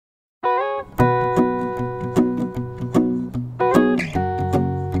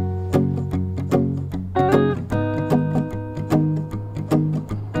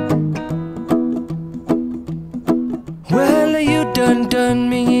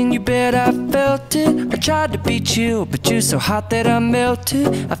and you bet I felt it. I tried to be chill, but you're so hot that I melted.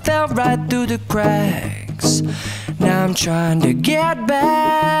 I fell right through the cracks. Now I'm trying to get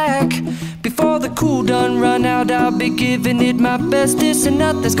back. Before the cool done run out, I'll be giving it my bestest, and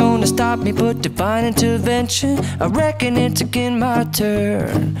nothing's gonna stop me but divine intervention. I reckon it's again my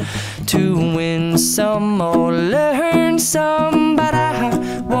turn to win some or learn some, but I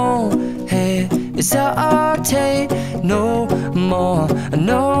won't hesitate no more,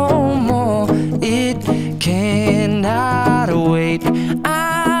 no more. It cannot wait.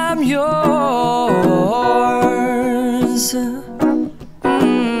 I'm yours.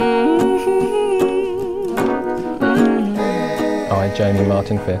 I, Jamie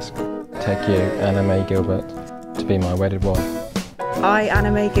Martin Fisk, take you, Anna Mae Gilbert, to be my wedded wife. I,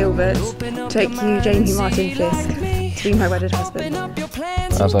 Anna Mae Gilbert, take you, Jamie Martin Fisk, to be my wedded husband.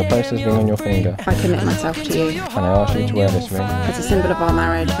 As I place this ring on your finger, I commit myself to you, and I ask you to wear this ring as a symbol of our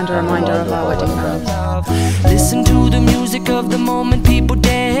marriage and a reminder of our wedding vows. Listen to the music of the moment, people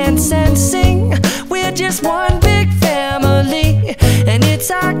dance and sing. We're just one big family, and it's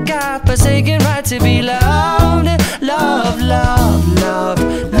our God-forsaken right to be loved. Love, love, love,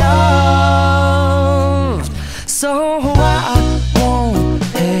 love. So I won't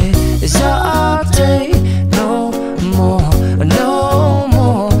hesitate no more, no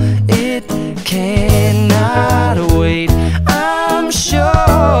more. It cannot wait. I'm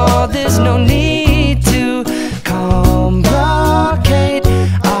sure there's no need to complicate.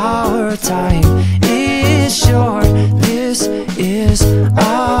 Our time is short. This is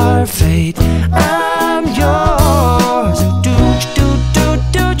our fate. I'm yours.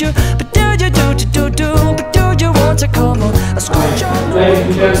 To come on, I scratch on.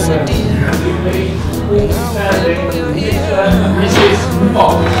 Ladies and gentlemen, can you please all standing for Mrs.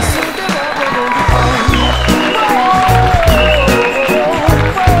 Fox?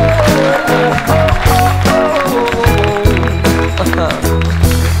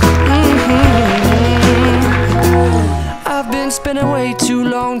 I've been spending way too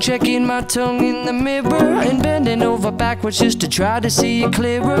long checking my tongue in the mirror and bending over backwards just to try to see it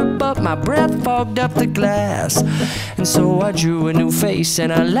clearer, but my breath fogged up the glass, and so I drew a new face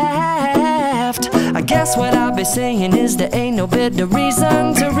and I laughed. I guess what I'll be saying is there ain't no better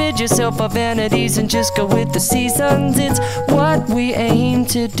reason to rid yourself of vanities and just go with the seasons. It's what we aim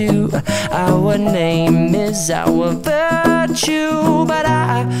to do. Our name is our virtue, but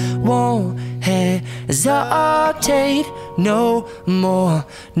I won't hesitate no more,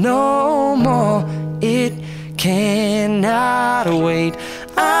 no more. It cannot wait.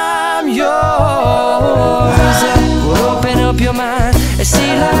 I'm yours. Open up your mind and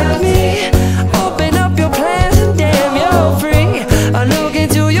see like me. Open up your plans and damn, you're free. I look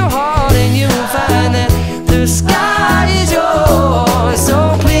into your heart and you'll find that the sky is yours.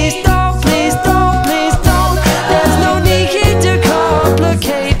 So please don't, please don't, please don't. There's no need to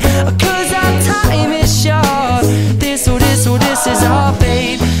complicate, 'cause our time is short. This is our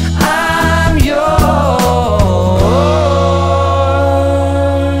fate. I'm yours.